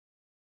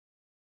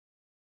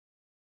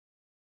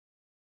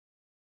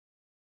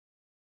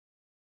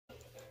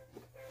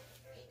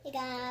Hey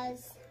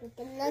guys,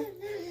 welcome to our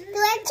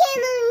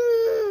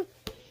channel.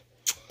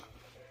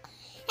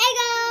 Hey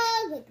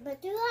guys, welcome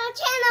back to our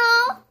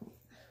channel.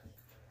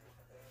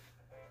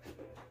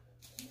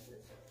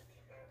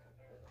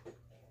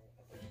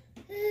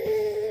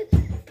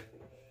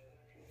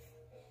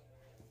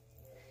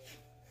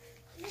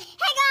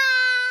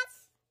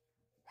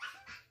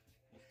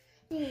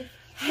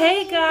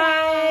 Hey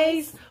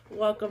guys,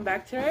 welcome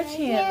back to our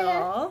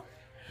channel.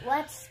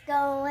 What's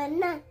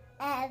going on,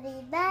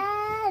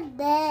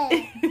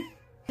 everybody?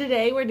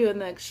 Today we're doing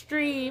the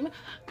Extreme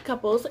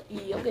Couples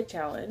Yoga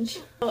Challenge.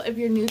 So if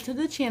you're new to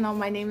the channel,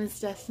 my name is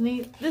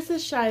Destiny. This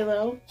is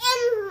Shiloh.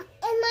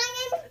 And my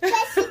name is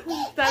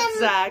Destiny. That's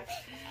Zach.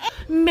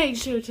 Make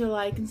sure to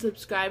like and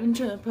subscribe and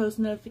turn the post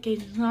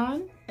notifications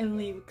on and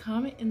leave a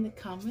comment in the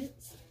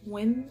comments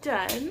when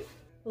done.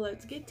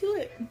 Let's get to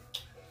it.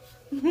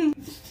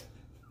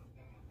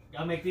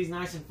 Gotta make these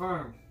nice and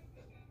firm.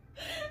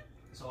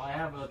 So I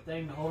have a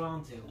thing to hold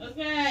on to.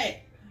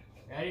 Okay.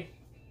 Ready?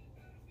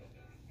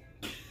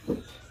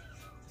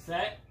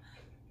 Set.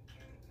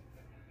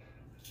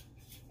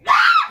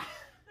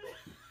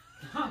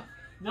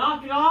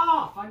 Knock it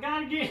off! I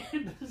gotta get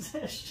in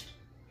position.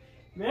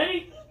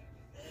 Ready?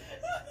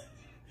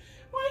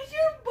 Why's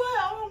your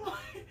butt on my,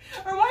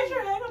 or why's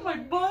your head on my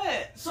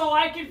butt? So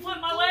I can flip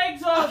my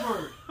legs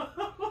over.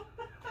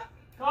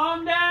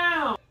 Calm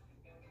down.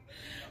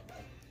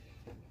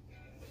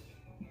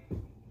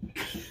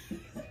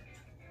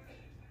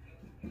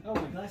 Oh,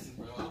 my glasses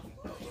fell off.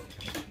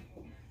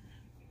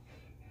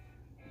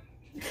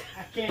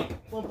 I can't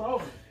flip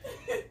over.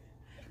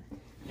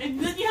 And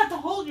then you have to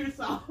hold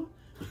yourself.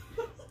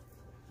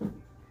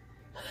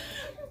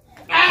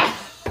 Ah!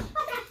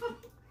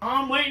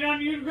 I'm waiting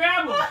on you to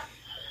grab them.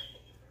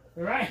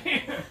 They're right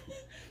here.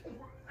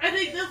 I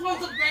think this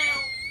one's a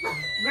fail.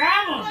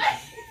 Grab them.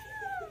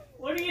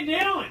 What are you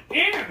doing?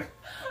 Here.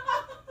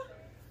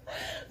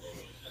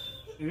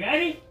 You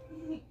ready?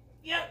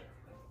 Yep.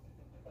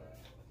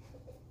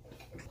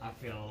 I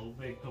feel a little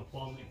big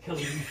component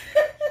killing me.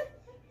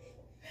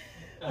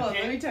 Well,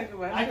 let me check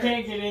my I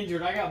can't get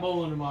injured. I got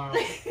bowling tomorrow.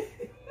 Hey,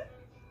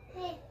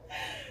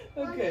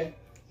 Okay.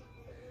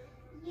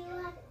 you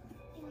have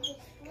to do the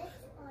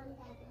splits on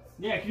that.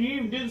 Yeah, can you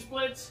even do the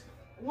splits?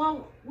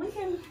 Well, we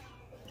can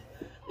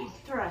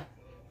try.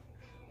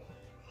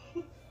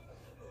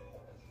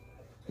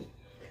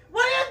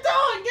 What are you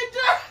doing? Get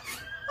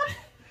dressed.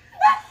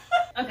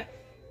 Okay.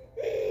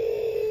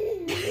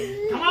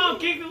 Come on,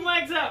 kick the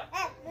legs up.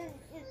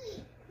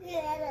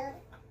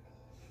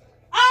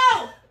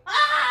 Oh!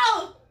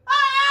 Oh!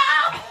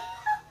 Oh!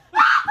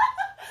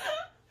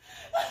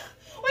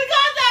 We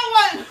got that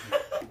one!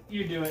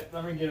 You do it.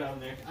 Let me get on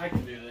there. I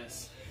can do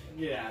this.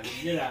 Get out of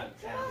here. Get out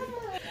of town.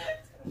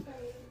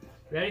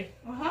 Ready?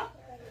 Uh-huh.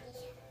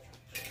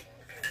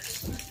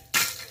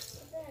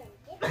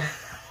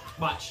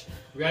 Watch.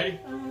 Ready?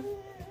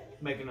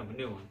 Making up a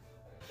new one.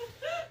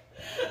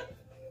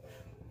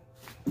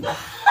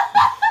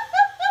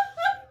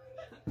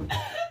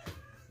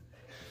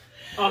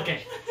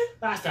 Okay.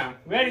 Last time.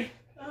 Ready?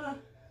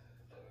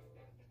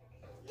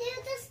 Do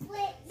the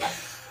splits.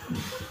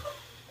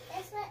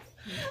 That's what.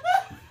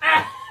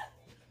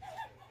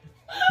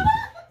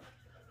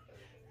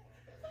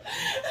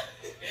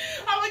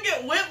 I'm gonna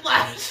get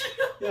whiplash.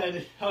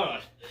 Ready? Hold on.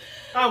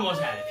 I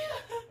almost had it.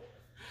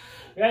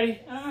 Ready?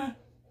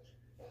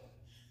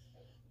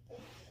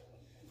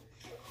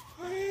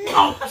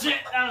 Oh shit!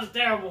 That was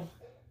terrible.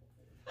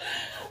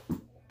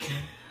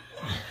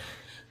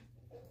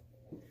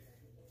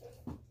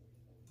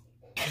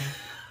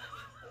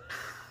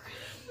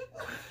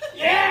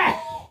 Yeah!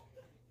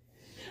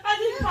 I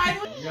did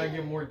finally. You gotta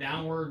get more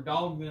downward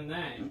dog than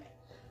that. You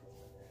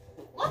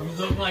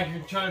look like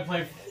you're trying to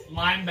play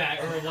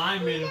linebacker or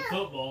lineman in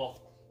football.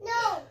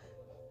 No,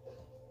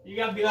 You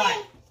gotta be like,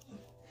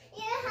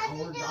 you have to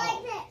do Downward like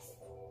dog.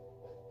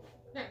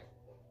 this.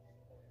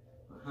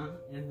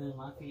 and then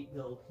my feet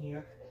go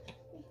here.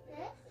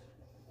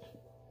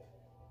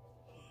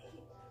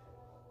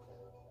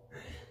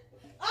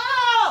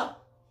 Oh!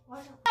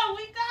 Oh,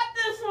 we got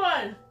this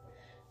one!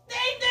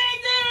 Ding,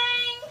 ding,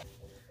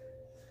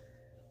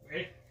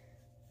 Ready?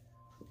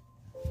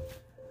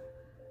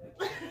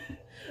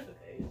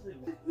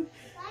 ding!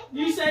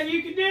 You said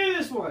you could do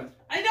this one.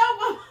 I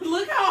know, but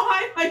look how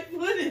high my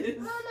foot is.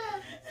 Mama,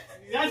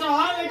 That's how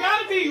high they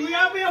gotta be. We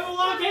gotta be able to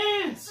lock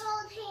hands.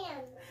 hold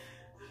hands.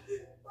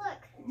 Look.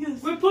 Yes.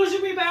 Quit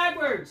pushing me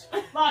backwards.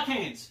 Lock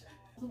hands.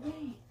 Woo!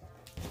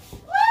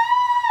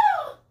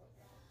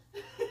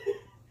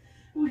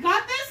 We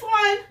got this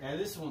one. Yeah,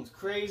 this one's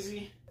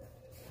crazy.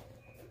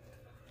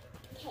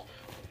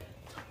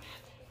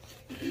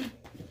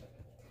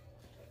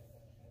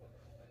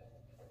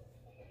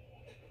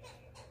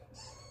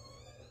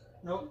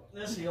 Nope,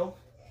 this heel.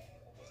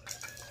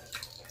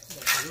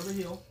 Heel to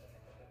heel.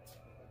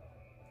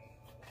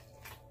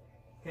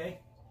 Okay,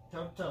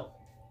 toe to toe.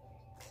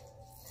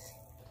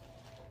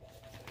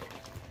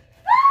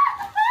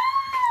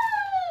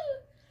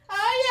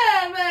 Oh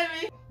yeah,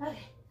 baby. Okay,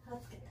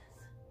 let's get this.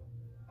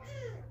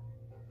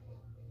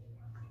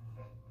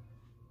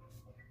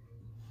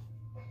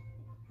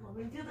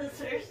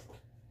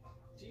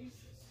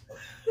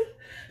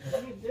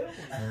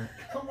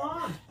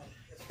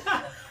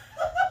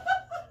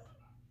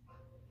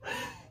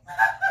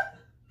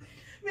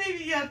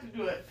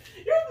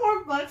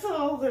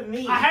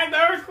 me. I had the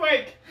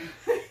earthquake.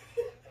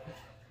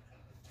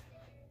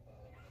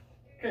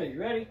 Okay, you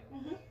ready?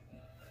 Mhm.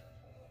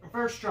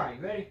 First try,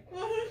 you ready?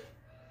 Mhm.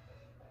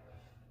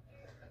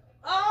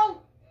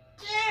 Oh,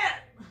 shit!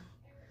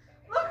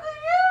 Look at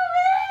you,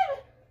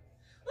 man!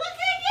 Look at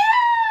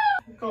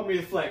you! Call me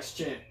the flex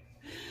champ.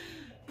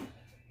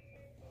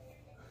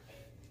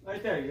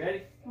 Right there, you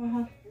ready?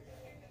 Uh-huh.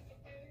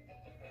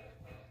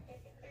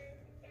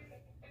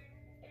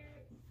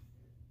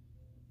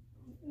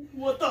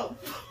 What the?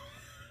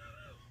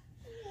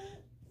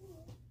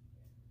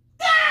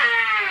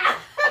 Ah!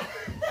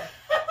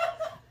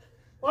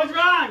 What's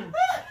wrong?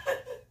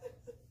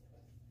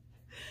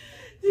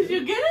 Did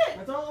you get it?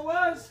 That's all it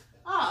was.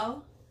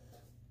 Oh.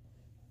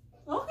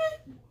 Okay.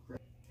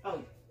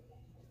 Oh.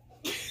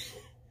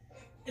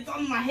 It's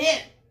on my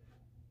head.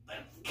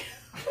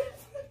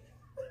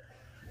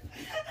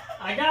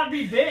 I gotta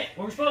be bent.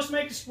 We're supposed to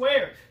make a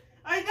square.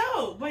 I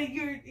know, but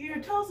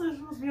your toes are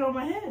supposed to be on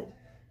my head.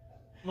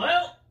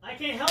 Well, I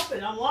can't help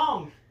it. I'm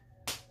long.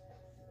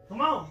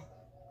 Come on.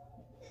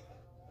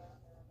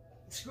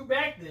 Scoot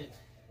back then.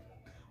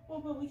 Oh,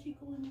 but we keep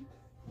going.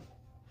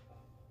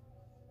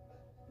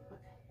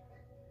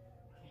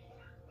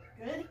 Okay.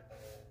 Good.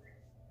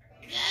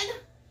 Good.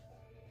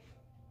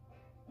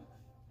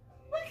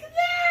 Look at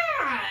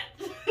that!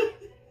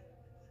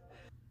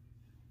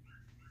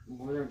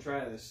 We're gonna try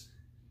this.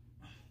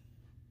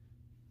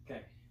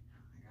 Okay. I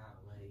gotta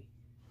lay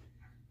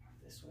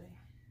this way.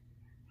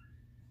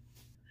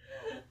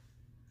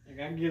 I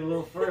gotta get a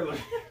little further.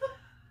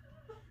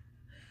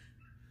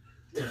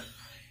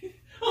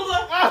 Hold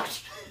on.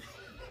 Ouch!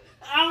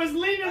 I was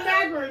leaning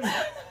backwards.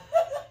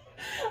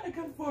 I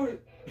come forward.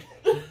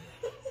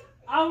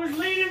 I was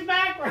leaning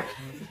backwards.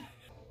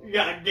 You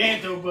got a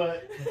ganto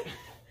butt.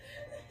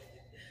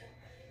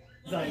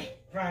 It's like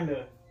trying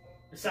to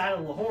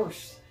saddle a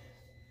horse.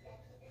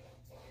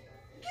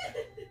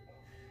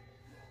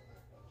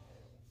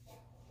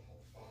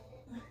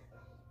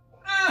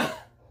 Ah!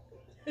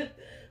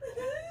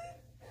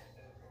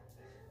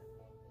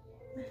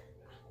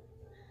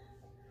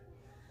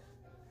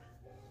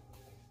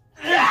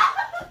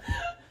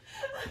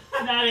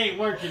 That ain't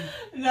working.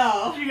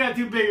 No. You got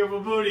too big of a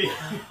booty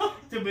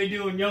to be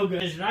doing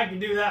yoga. I can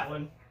do that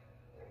one.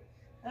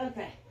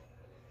 Okay.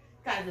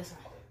 Got this one.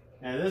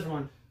 Yeah, this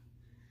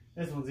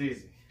one's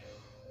easy.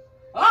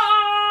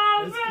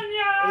 Oh,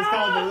 It's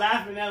called the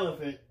laughing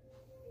elephant.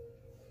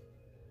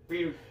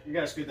 You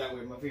gotta scoot that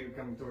way. My feet are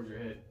coming towards your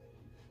head.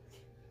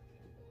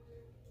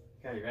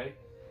 Okay, you ready?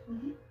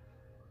 Mm-hmm.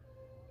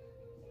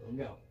 Here we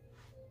go.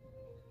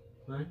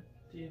 1,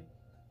 2.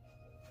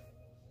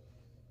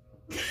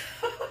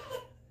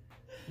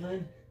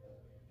 1,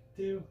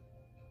 2,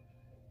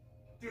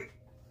 3.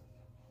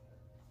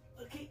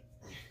 Okay.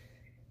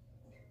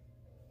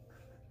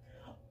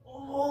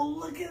 Oh,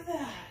 look at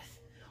that.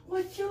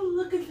 Would you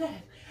look at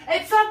that?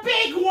 It's a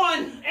big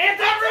one.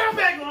 It's a real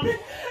big one.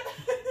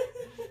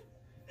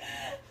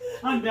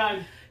 I'm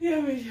done. Yeah,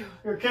 me too.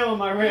 You're killing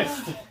my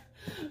wrist.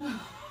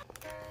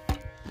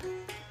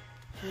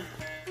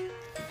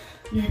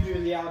 You do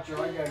the outro.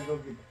 I gotta go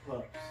get the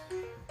pups.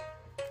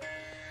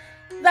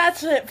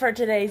 That's it for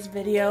today's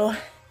video.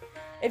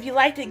 If you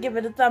liked it, give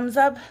it a thumbs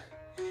up.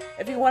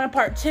 If you want a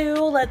part 2,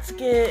 let's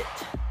get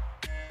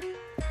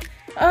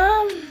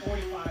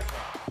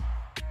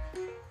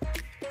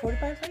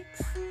 45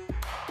 likes.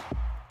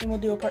 And we'll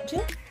do a part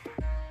 2.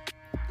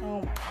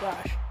 Oh my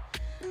gosh.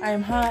 I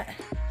am hot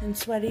and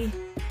sweaty.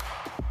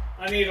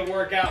 I need to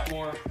work out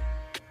more.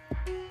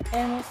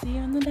 And we'll see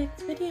you in the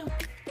next video.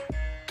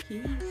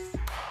 Peace.